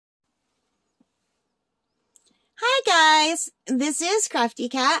Hi guys, this is Crafty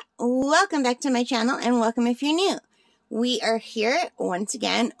Cat. Welcome back to my channel and welcome if you're new. We are here once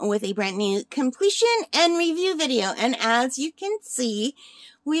again with a brand new completion and review video, and as you can see,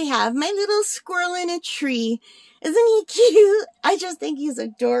 we have my little squirrel in a tree. Isn't he cute? I just think he's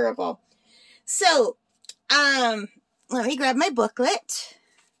adorable. So, let me grab my booklet.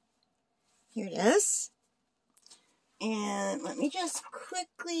 Here it is. And let me just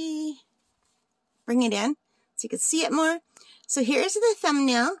quickly bring it in so you can see it more. So here's the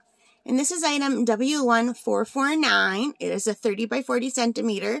thumbnail, and this is item W1449. It is a 30 by 40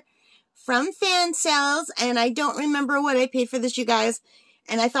 centimeter from Fan Sales, and I don't remember what I paid for this, you guys,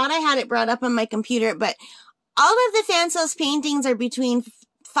 and I thought I had it brought up on my computer, but all of the Fan Sales paintings are between $5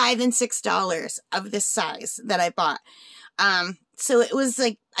 and $6 of this size that I bought. So it was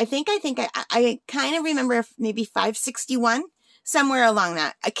like, I kind of remember maybe $5.61, somewhere along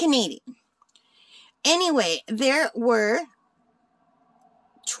that, a Canadian. Anyway, there were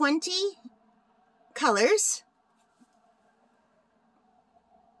 20 colors.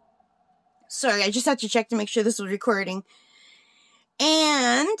 Sorry, I just had to check to make sure this was recording.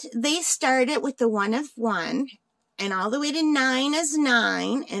 And they started with the 1 of 1, and all the way to 9 is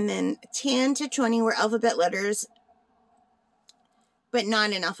 9, and then 10 to 20 were alphabet letters, but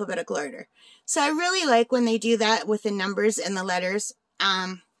not in alphabetical order. So I really like when they do that with the numbers and the letters.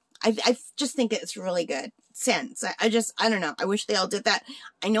 I just think it's really good sense. I don't know. I wish they all did that.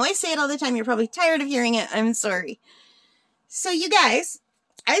 I know I say it all the time. You're probably tired of hearing it. I'm sorry. So you guys,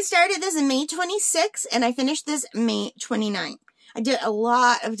 I started this in May 26 and I finished this May 29. I did a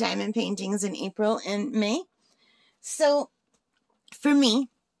lot of diamond paintings in April and May. So for me,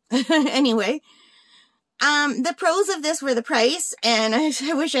 anyway, the pros of this were the price, and I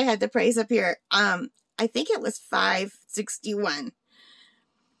wish I had the price up here. I think it was $5.61.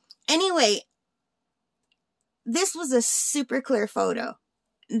 Anyway, this was a super clear photo.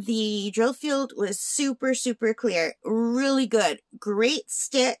 The drill field was super, super clear. Really good. Great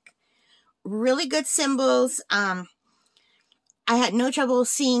stick. Really good symbols. I had no trouble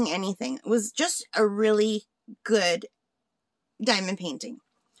seeing anything. It was just a really good diamond painting.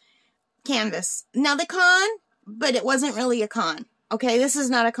 Canvas. Now the con, but it wasn't really a con. Okay, this is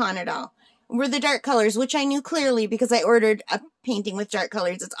not a con at all. Were the dark colors, which I knew clearly because I ordered a painting with dark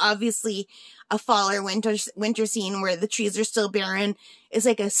colors. It's obviously a fall or winter scene where the trees are still barren. It's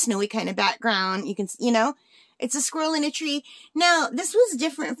like a snowy kind of background. You can, it's a squirrel in a tree. Now, this was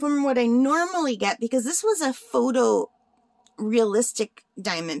different from what I normally get because this was a photorealistic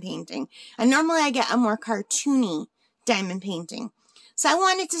diamond painting. And normally I get a more cartoony diamond painting. So I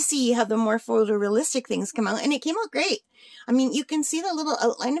wanted to see how the more photorealistic things come out, and it came out great. I mean, you can see the little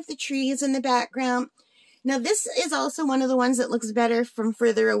outline of the trees in the background. Now, this is also one of the ones that looks better from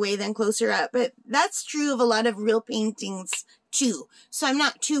further away than closer up, but that's true of a lot of real paintings too. So I'm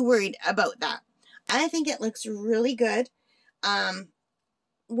not too worried about that. I think it looks really good.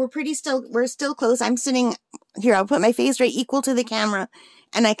 We're still close. I'm sitting here. I'll put my face right equal to the camera,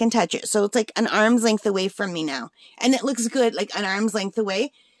 and I can touch it. So it's like an arm's length away from me now. And it looks good, like an arm's length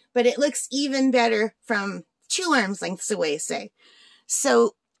away, but it looks even better from 2 arms lengths away, say.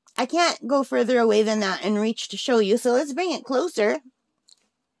 So I can't go further away than that and reach to show you. So let's bring it closer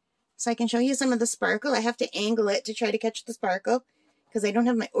so I can show you some of the sparkle. I have to angle it to try to catch the sparkle because I don't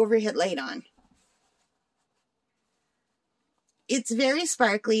have my overhead light on. It's very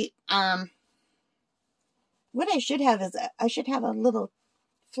sparkly. What I should have is I should have a little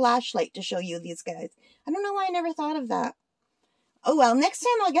flashlight to show you these guys. I don't know why I never thought of that. Oh well, next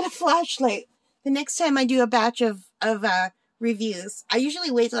time I'll get a flashlight. The next time I do a batch of reviews. I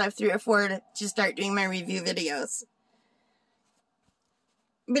usually wait till I have 3 or 4 to start doing my review videos.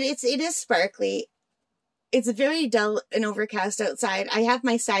 But it is sparkly. It's very dull and overcast outside. I have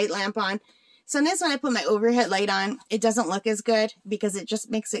my side lamp on. Sometimes when I put my overhead light on, it doesn't look as good because it just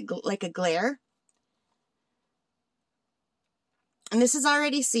makes it like a glare. And this is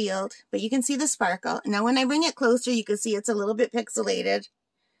already sealed, but you can see the sparkle. Now when I bring it closer, you can see it's a little bit pixelated.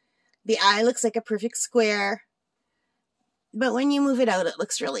 The eye looks like a perfect square. But when you move it out, it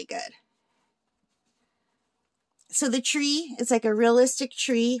looks really good. So the tree is like a realistic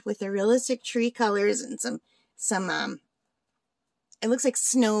tree with the realistic tree colors and some it looks like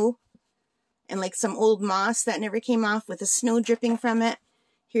snow and like some old moss that never came off with the snow dripping from it.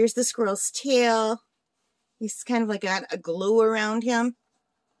 Here's the squirrel's tail. He's kind of like got a glow around him.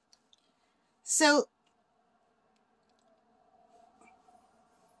 So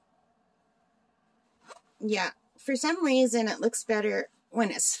yeah, for some reason it looks better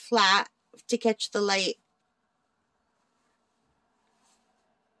when it's flat to catch the light.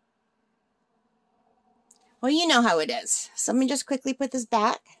 Well, you know how it is. So let me just quickly put this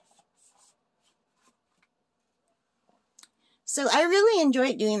back. So I really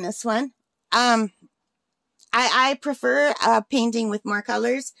enjoyed doing this one. I prefer painting with more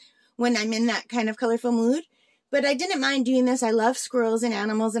colors when I'm in that kind of colorful mood. But I didn't mind doing this. I love squirrels and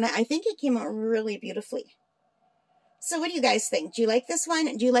animals, and I think it came out really beautifully. So what do you guys think? Do you like this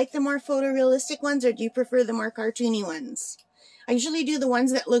one? Do you like the more photorealistic ones, or do you prefer the more cartoony ones? I usually do the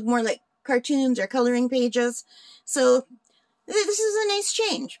ones that look more like cartoons or coloring pages. So this is a nice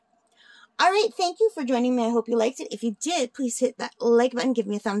change. All right, thank you for joining me. I hope you liked it. If you did, please hit that like button. Give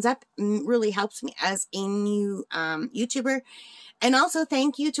me a thumbs up. It really helps me as a new YouTuber. And also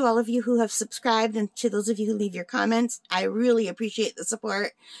thank you to all of you who have subscribed and to those of you who leave your comments. I really appreciate the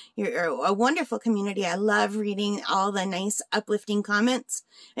support. You're a wonderful community. I love reading all the nice uplifting comments.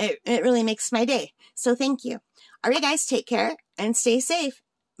 It really makes my day. So thank you. All right, guys, take care and stay safe.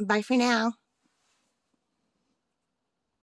 Bye for now.